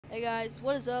Hey guys,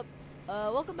 what is up?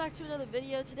 Welcome back to another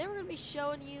video. Today we're going to be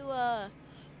showing you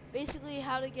basically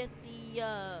how to get the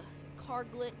car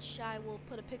glitch. I will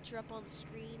put a picture up on the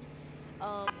screen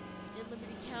in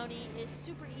Liberty County. It's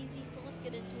super easy, so let's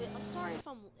get into it. I'm sorry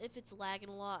if it's lagging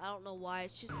a lot. I don't know why.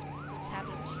 It's just what's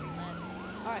happening with Streamlabs.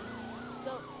 Alright,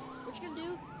 so what you're going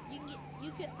to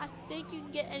do, I think you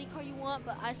can get any car you want,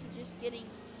 but I suggest getting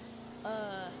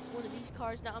one of these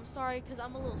cars. Now I'm sorry because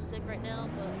I'm a little sick right now,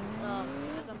 but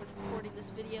as I'm recording this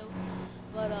video,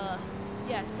 but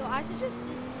yeah, so I suggest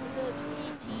the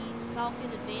 2018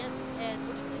 Falcon Advance, and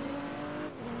what you're gonna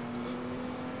do is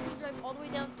you're gonna drive all the way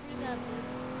down Freedom Avenue,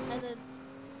 and then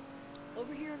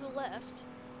over here on the left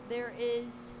there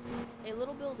is a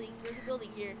little building. There's a building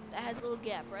here that has a little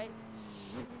gap, right?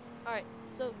 All right,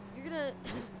 so you're gonna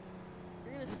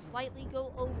slightly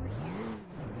go over here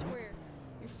to where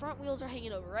your front wheels are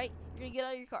hanging over, right? You're gonna get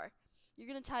out of your car. You're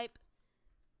gonna type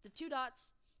the two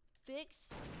dots,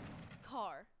 fix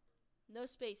car, no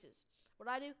spaces. What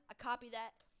I do, I copy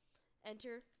that,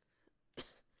 enter,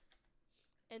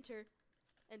 enter,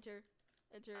 enter,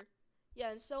 enter,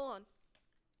 yeah, and so on.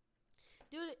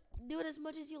 Do it as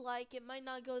much as you like. It might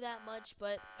not go that much,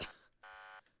 but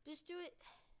just do it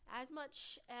as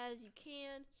much as you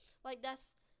can. Like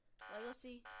let's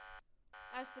see,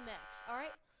 that's the max. All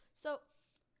right. So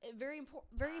a very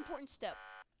important step.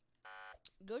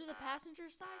 Go to the passenger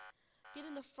side, get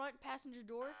in the front passenger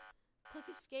door, click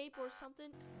escape or something,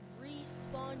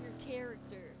 respawn your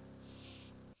character.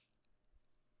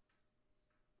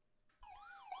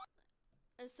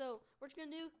 And so what you're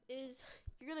gonna do is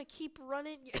you're gonna keep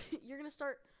running. You're gonna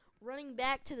start running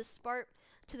back to the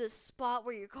spot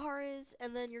where your car is,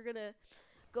 and then you're gonna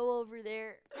go over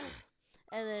there,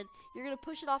 and then you're gonna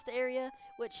push it off the area,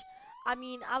 which I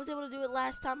mean, I was able to do it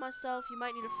last time myself. You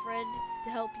might need a friend to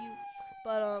help you.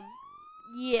 But,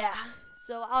 yeah.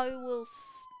 So I will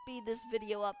speed this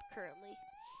video up currently.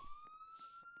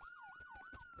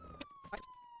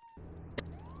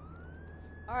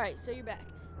 Alright, so you're back.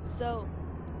 So,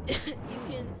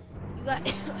 you got,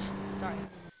 sorry.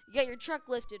 You got your truck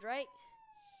lifted, right?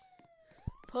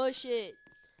 Push it.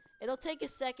 It'll take a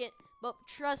second, but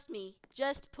trust me,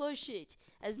 just push it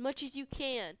as much as you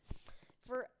can.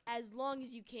 For as long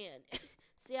as you can.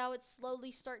 See how it's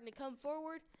slowly starting to come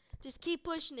forward? Just keep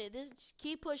pushing it. Just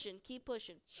keep pushing. Keep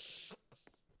pushing.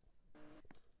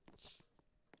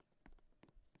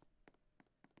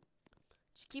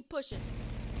 Just keep pushing.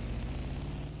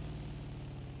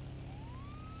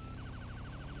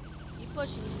 Keep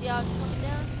pushing. You see how it's coming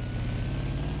down?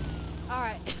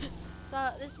 Alright.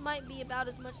 So this might be about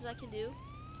as much as I can do.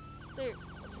 So here,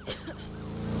 let's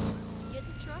get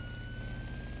in the truck.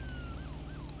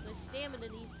 My stamina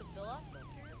needs to fill up,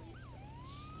 apparently, so.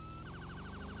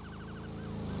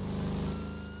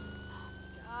 Oh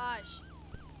my gosh.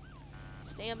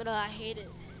 Stamina, I hate it.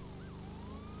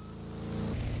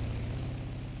 Oh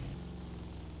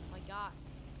my god.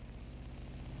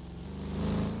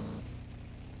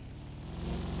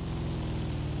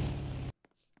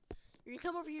 You're gonna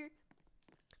come over here.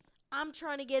 I'm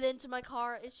trying to get into my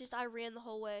car. It's just I ran the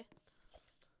whole way.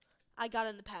 I got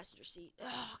in the passenger seat.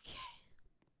 Okay.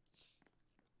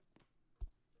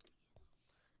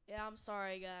 Yeah, I'm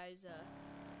sorry, guys.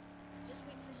 Just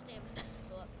waiting for stamina to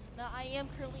fill up. Now, I am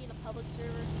currently in a public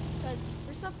server, because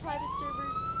for some private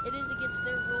servers, it is against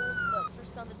their rules, but for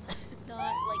some, it's not.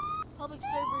 Like, public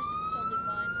servers, it's totally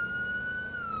fine.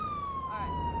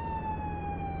 Alright.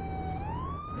 So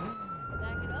just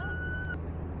back it up.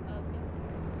 Okay.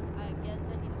 I guess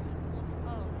I need to keep going for.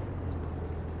 Oh my gosh, this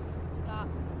stop.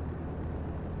 Okay,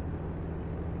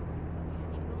 I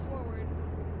need to go forward.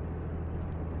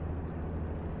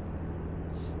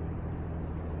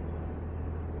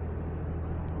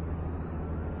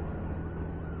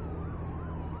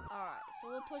 So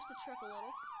we'll push the truck a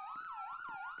little.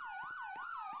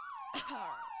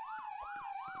 Alright.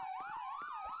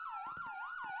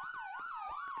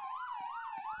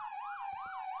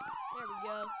 There we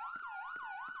go.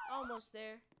 Almost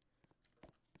there.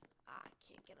 I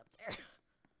can't get up there.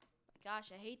 My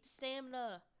gosh, I hate the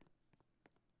stamina.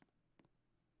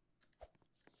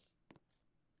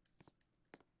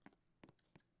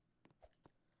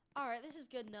 Alright, this is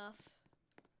good enough.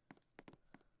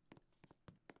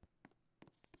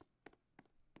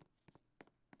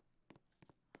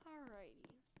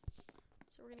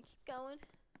 So we're gonna keep going.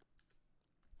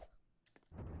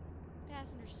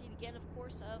 Passenger seat again, of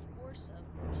course.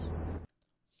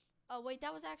 Oh wait,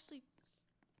 that was actually.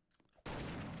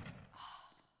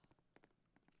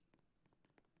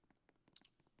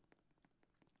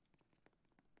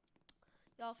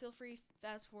 Y'all feel free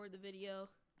fast forward the video.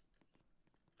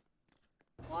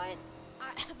 What?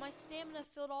 My stamina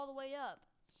filled all the way up.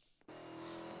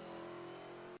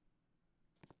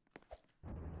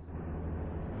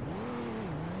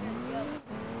 There we go.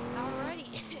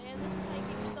 Alrighty, and this is how you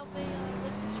get yourself a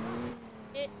lifted truck.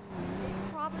 It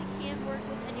probably can work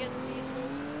with any other vehicle.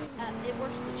 It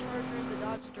works with the Charger, the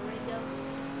Dodge Durango,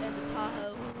 and the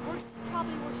Tahoe.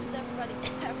 Probably works with everybody